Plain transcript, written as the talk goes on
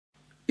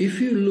if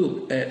you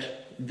look at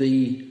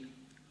the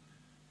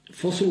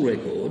fossil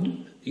record,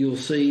 you'll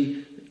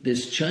see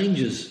there's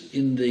changes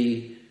in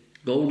the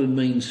golden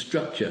mean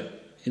structure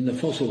in the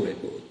fossil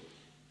record,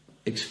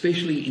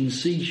 especially in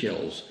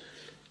seashells.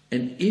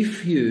 And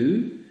if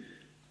you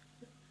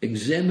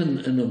examine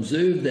and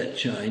observe that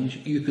change,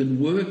 you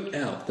can work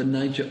out the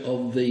nature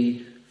of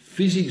the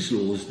physics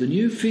laws, the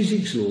new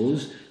physics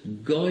laws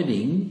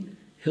guiding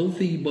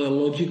healthy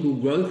biological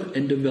growth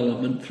and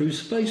development through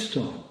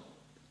space-time.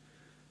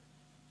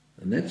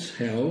 And that's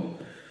how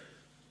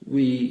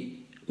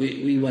we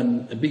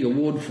won a big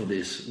award for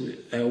this.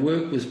 Our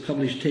work was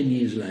published 10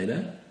 years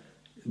later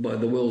by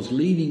the world's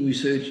leading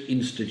research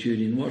institute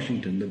in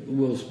Washington, the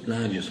world's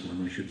largest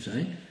one, I should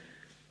say.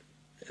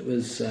 It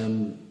was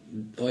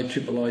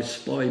IIII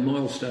Spy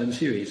Milestone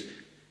Series,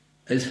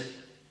 as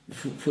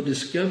for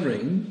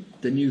discovering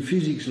the new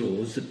physics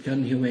laws that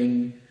Kan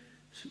Huang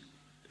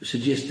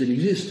suggested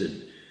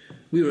existed.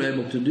 We were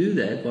able to do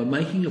that by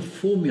making a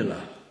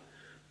formula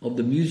of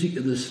the music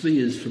of the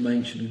spheres from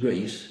ancient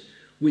Greece,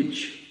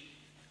 which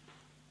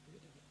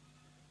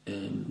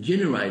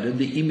generated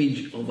the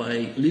image of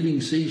a living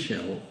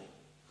seashell,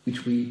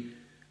 which we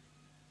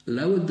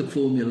lowered the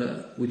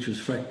formula, which was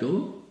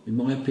fractal. In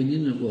my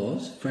opinion, it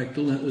was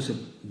fractal. That was a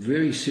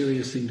very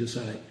serious thing to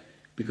say,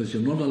 because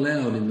you're not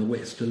allowed in the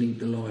West to link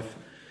the life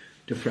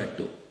to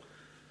fractal.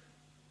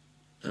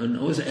 And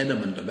I was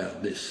adamant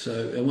about this.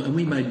 So, and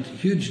we made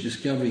huge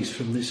discoveries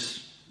from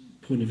this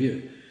point of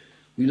view.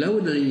 We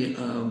lowered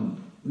the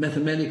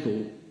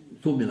mathematical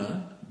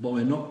formula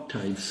by an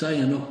octave, say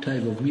an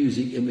octave of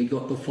music, and we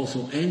got the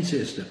fossil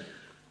ancestor.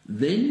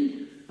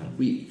 Then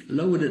we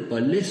lowered it by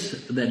less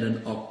than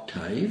an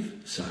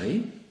octave,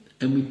 say,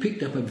 and we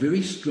picked up a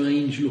very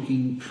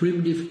strange-looking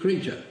primitive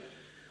creature,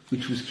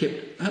 which was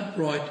kept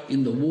upright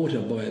in the water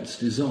by its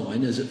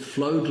design as it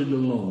floated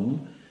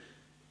along,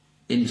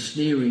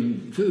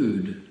 ensnaring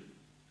food.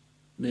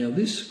 Now,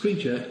 this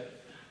creature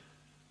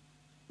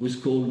was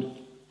called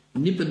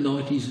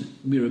Nipponitis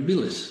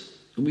mirabilis,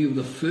 and we were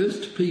the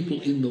first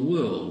people in the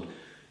world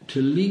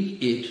to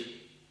link it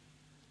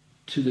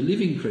to the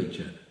living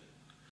creature.